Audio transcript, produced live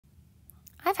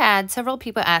I've had several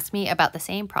people ask me about the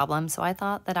same problem, so I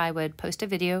thought that I would post a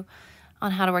video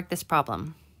on how to work this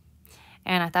problem.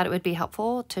 And I thought it would be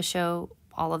helpful to show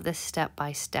all of this step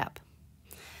by step.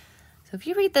 So if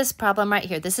you read this problem right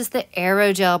here, this is the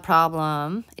aerogel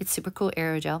problem. It's super cool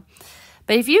aerogel.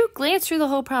 But if you glance through the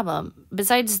whole problem,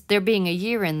 besides there being a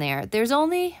year in there, there's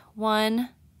only one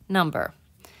number.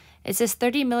 It says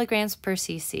 30 milligrams per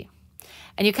cc.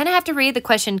 And you kind of have to read the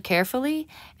question carefully,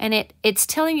 and it's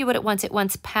telling you what it wants. It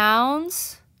wants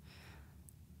pounds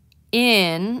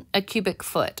in a cubic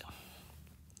foot.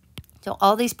 So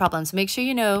all these problems, make sure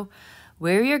you know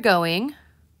where you're going.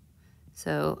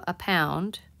 So a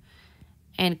pound.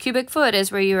 And cubic foot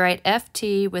is where you write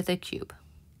FT with a cube.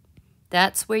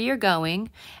 That's where you're going.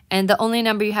 And the only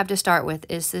number you have to start with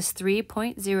is this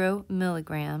 3.0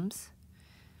 milligrams.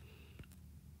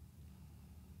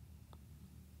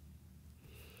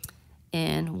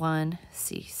 In 1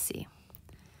 cc.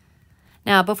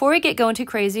 Now, before we get going too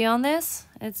crazy on this,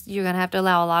 you're going to have to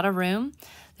allow a lot of room.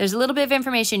 There's a little bit of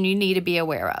information you need to be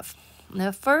aware of.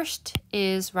 The first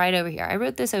is right over here. I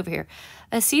wrote this over here.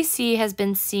 A cc has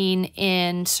been seen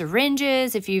in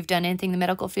syringes, if you've done anything in the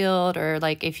medical field, or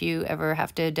like if you ever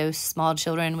have to dose small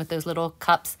children with those little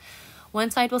cups. One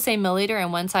side will say milliliter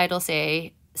and one side will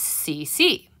say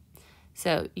cc.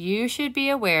 So you should be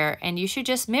aware, and you should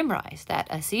just memorize that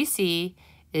a cc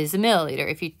is a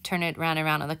milliliter. If you turn it round and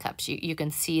round on the cups, you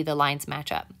can see the lines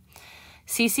match up.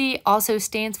 Cc also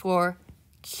stands for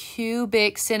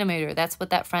cubic centimeter. That's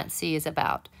what that front C is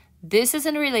about. This is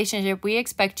a relationship we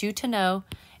expect you to know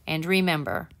and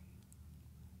remember.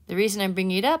 The reason I'm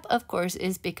bringing it up, of course,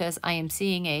 is because I am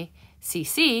seeing a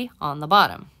cc on the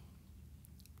bottom.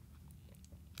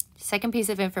 Second piece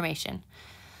of information.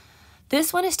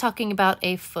 This one is talking about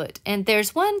a foot, and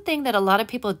there's one thing that a lot of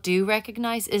people do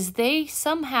recognize is they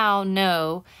somehow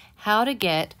know how to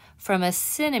get from a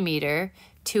centimeter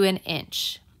to an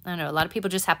inch. I don't know, a lot of people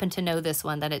just happen to know this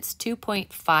one, that it's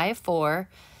 2.54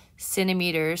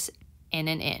 centimeters in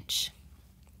an inch.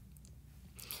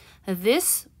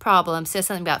 This problem says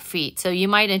something about feet, so you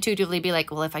might intuitively be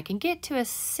like, well, if I can get to a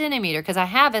centimeter, because I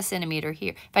have a centimeter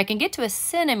here, if I can get to a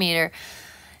centimeter,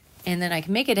 and then I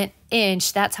can make it an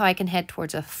inch, that's how I can head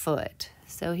towards a foot.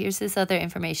 So here's this other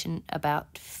information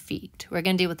about feet. We're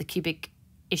going to deal with the cubic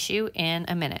issue in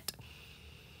a minute.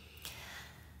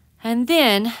 And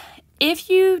then, if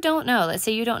you don't know, let's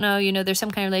say you don't know, there's some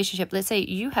kind of relationship. Let's say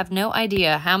you have no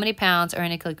idea how many pounds are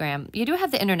in a kilogram. You do have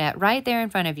the internet right there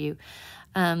in front of you.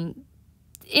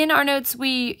 In our notes,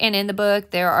 and in the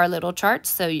book, there are little charts,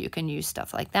 so you can use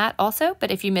stuff like that also. But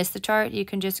if you miss the chart, you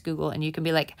can just Google, and you can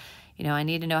be like, I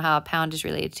need to know how a pound is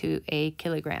related to a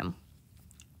kilogram.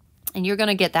 And you're going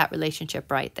to get that relationship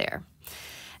right there.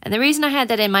 And the reason I had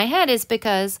that in my head is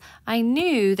because I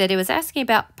knew that it was asking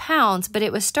about pounds, but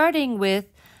it was starting with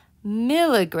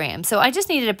milligrams. So I just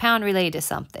needed a pound related to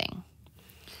something.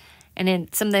 And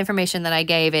in some of the information that I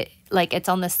gave, it's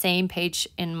on the same page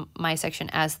in my section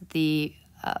as the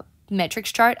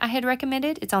metrics chart I had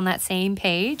recommended. It's on that same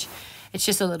page. It's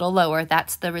just a little lower.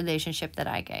 That's the relationship that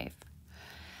I gave.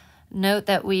 Note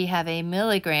that we have a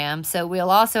milligram, so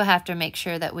we'll also have to make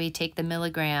sure that we take the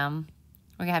milligram.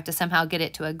 We're going to have to somehow get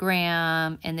it to a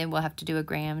gram, and then we'll have to do a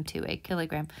gram to a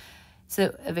kilogram.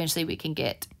 So eventually we can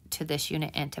get to this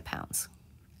unit and to pounds.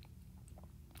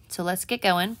 So let's get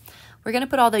going. We're going to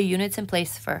put all the units in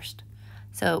place first.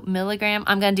 So milligram,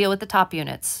 I'm going to deal with the top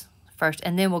units first,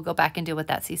 and then we'll go back and deal with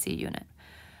that cc unit.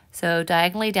 So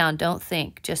diagonally down, don't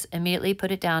think, just immediately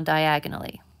put it down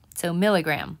diagonally. So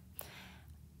milligram.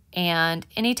 And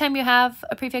anytime you have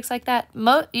a prefix like that,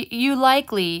 you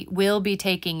likely will be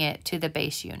taking it to the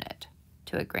base unit,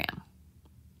 to a gram.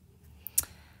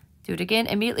 Do it again.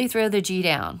 Immediately throw the G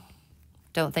down.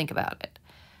 Don't think about it.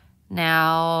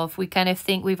 Now, if we kind of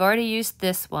think we've already used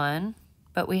this one,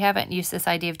 but we haven't used this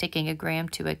idea of taking a gram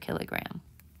to a kilogram.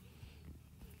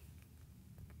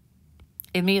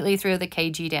 Immediately throw the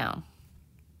kg down.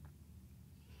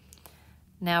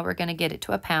 Now we're going to get it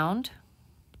to a pound.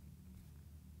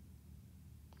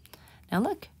 Now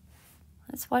look,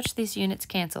 let's watch these units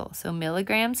cancel. So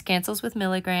milligrams cancels with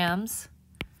milligrams.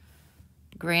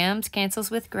 Grams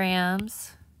cancels with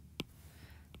grams.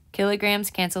 Kilograms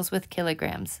cancels with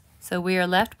kilograms. So we are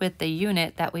left with the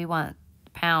unit that we want,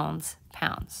 pounds,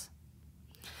 pounds.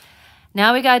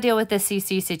 Now we got to deal with the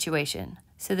cc situation.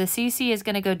 So the cc is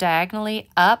going to go diagonally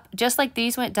up, just like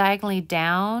these went diagonally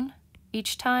down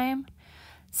each time.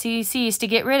 CCs, to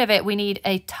get rid of it, we need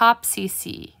a top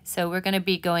CC. So we're going to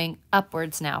be going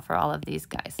upwards now for all of these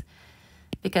guys,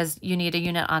 because you need a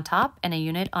unit on top and a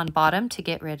unit on bottom to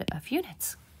get rid of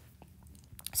units.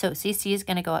 So CC is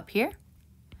going to go up here.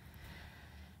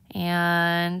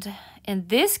 And in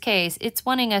this case, it's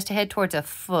wanting us to head towards a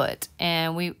foot.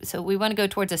 And we want to go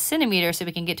towards a centimeter so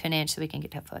we can get to an inch so we can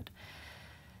get to a foot.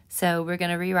 So we're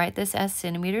going to rewrite this as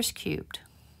centimeters cubed.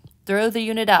 Throw the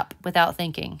unit up without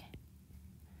thinking.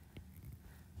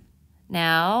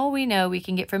 Now we know we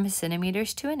can get from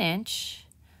centimeters to an inch.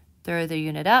 Throw the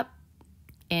unit up,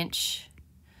 inch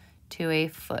to a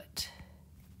foot.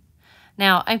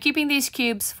 Now I'm keeping these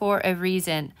cubes for a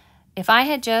reason. If I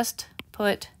had just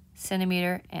put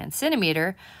centimeter and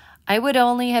centimeter, I would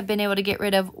only have been able to get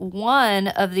rid of one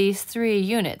of these 3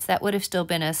 units. That would have still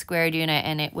been a squared unit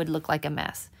and it would look like a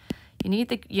mess. You need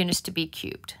the units to be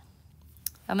cubed.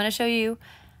 I'm going to show you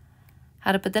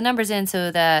how to put the numbers in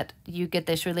so that you get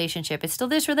this relationship. It's still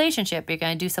this relationship. You're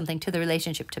going to do something to the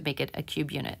relationship to make it a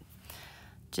cube unit.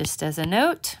 Just as a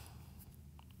note,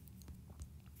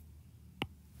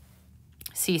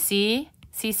 CC,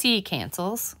 CC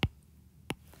cancels.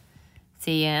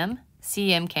 CM,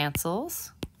 CM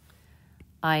cancels.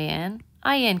 IN,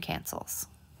 IN cancels.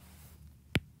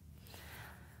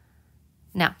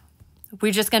 Now,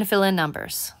 we're just going to fill in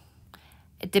numbers.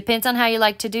 It depends on how you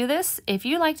like to do this. If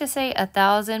you like to say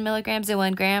 1,000 milligrams in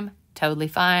 1 gram, totally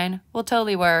fine, will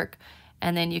totally work.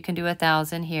 And then you can do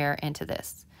 1,000 here into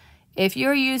this. If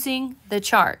you're using the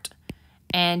chart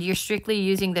and you're strictly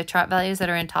using the chart values that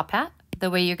are in Top Hat, the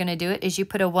way you're going to do it is you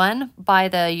put a 1 by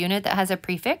the unit that has a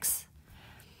prefix,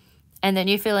 and then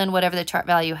you fill in whatever the chart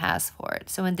value has for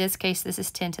it. So in this case, this is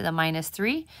 10 to the minus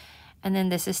 3. And then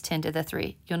this is 10 to the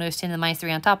 3. You'll notice 10 to the minus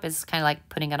 3 on top is kind of like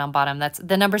putting it on bottom.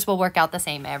 The numbers will work out the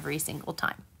same every single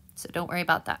time. So don't worry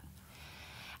about that.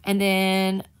 And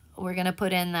then we're going to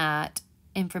put in that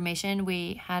information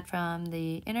we had from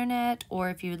the internet,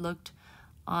 or if you looked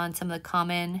on some of the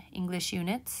common English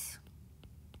units.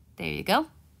 There you go.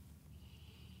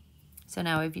 So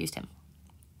now we've used him.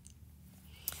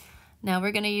 Now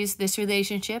we're going to use this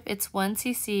relationship. It's 1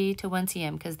 cc to 1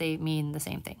 cm because they mean the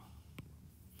same thing.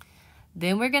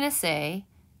 Then we're going to say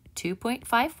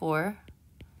 2.54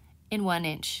 in 1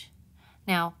 inch.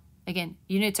 Now, again,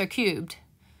 units are cubed.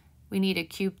 We need to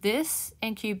cube this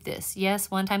and cube this. Yes,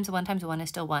 1 times 1 times 1 is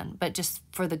still 1, but just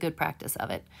for the good practice of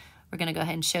it, we're going to go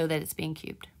ahead and show that it's being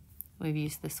cubed. We've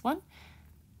used this one.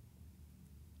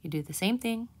 You do the same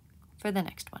thing for the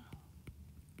next one.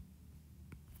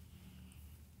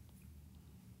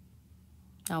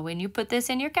 Now, when you put this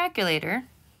in your calculator,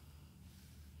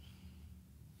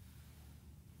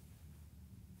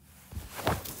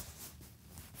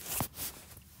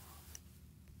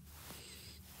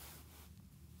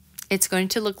 it's going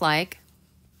to look like,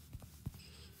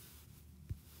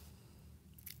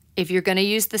 if you're going to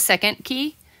use the second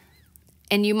key,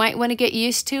 and you might want to get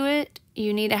used to it,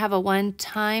 you need to have a 1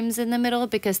 times in the middle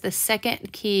because the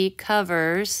second key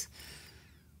covers,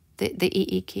 the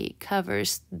EE key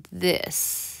covers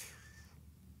this.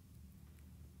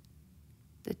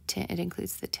 The 10, it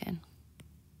includes the 10.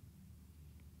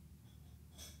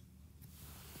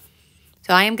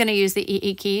 So I am going to use the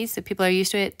EE keys, so people are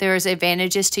used to it. There's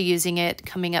advantages to using it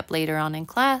coming up later on in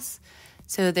class.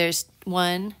 So there's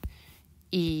 1,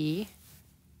 E,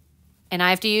 and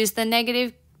I have to use the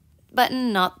negative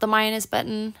button, not the minus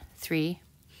button, 3.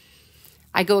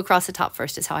 I go across the top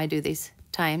first is how I do these,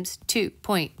 times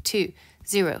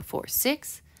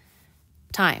 2.2046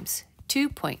 times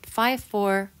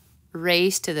 2.54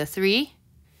 raised to the 3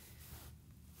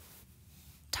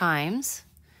 times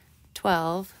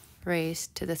 12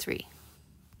 raised to the 3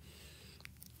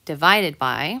 divided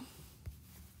by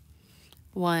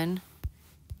 1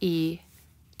 e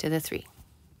to the 3.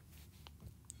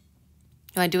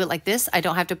 When I do it like this, I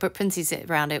don't have to put parentheses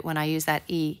around it when I use that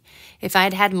e. If I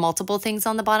had had multiple things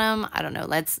on the bottom, I don't know,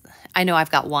 I know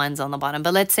I've got 1s on the bottom,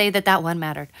 but let's say that that 1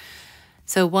 mattered.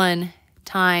 So 1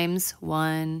 times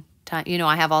 1 times, you know,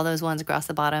 I have all those 1s across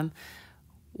the bottom.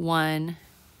 1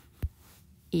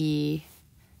 e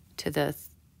to the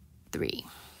 3.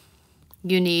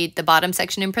 You need the bottom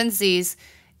section in parentheses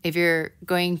if you're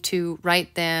going to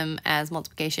write them as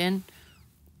multiplication,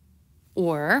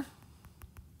 or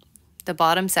the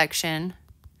bottom section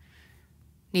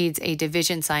needs a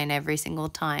division sign every single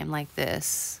time like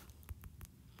this.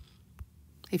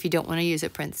 If you don't want to use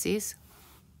it parentheses.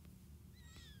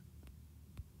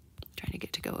 I'm trying to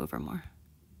get to go over more.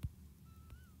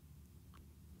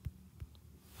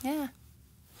 Yeah.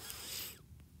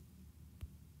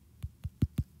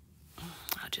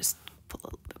 I'll just pull a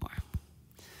little bit more.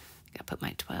 I gotta put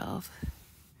my 12.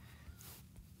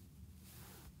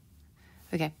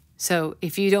 Okay, so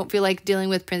if you don't feel like dealing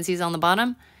with parentheses on the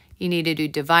bottom, you need to do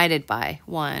divided by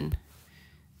 1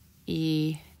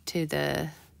 e to the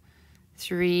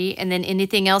 3, and then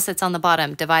anything else that's on the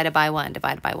bottom, divided by 1,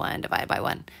 divided by 1, divided by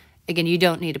 1. Again, you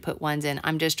don't need to put ones in.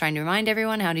 I'm just trying to remind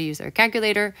everyone how to use their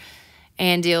calculator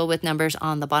and deal with numbers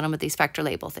on the bottom of these factor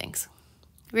label things.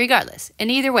 Regardless, in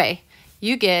either way,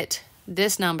 you get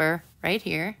this number right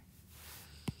here.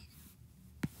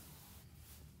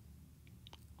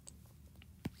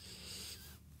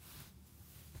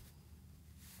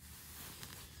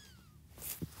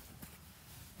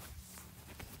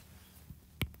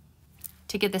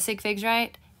 To get the sig figs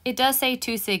right, it does say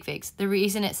 2 sig figs. The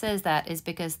reason it says that is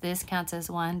because this counts as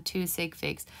 1, 2 sig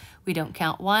figs. We don't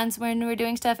count ones when we're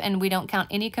doing stuff, and we don't count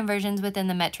any conversions within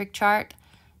the metric chart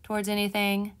towards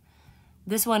anything.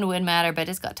 This one would matter, but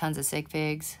it's got tons of sig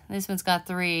figs. This one's got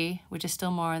 3, which is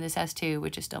still more. This has 2,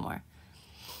 which is still more.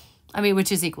 I mean,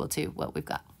 which is equal to what we've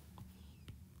got.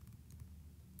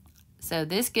 So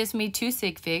this gives me 2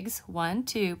 sig figs, 1,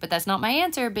 2, but that's not my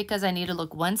answer because I need to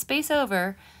look one space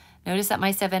over. Notice that my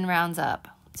 7 rounds up,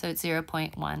 so it's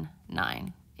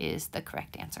 0.19 is the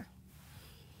correct answer.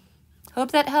 Hope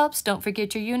that helps. Don't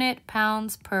forget your unit,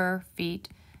 pounds per feet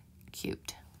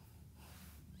cubed.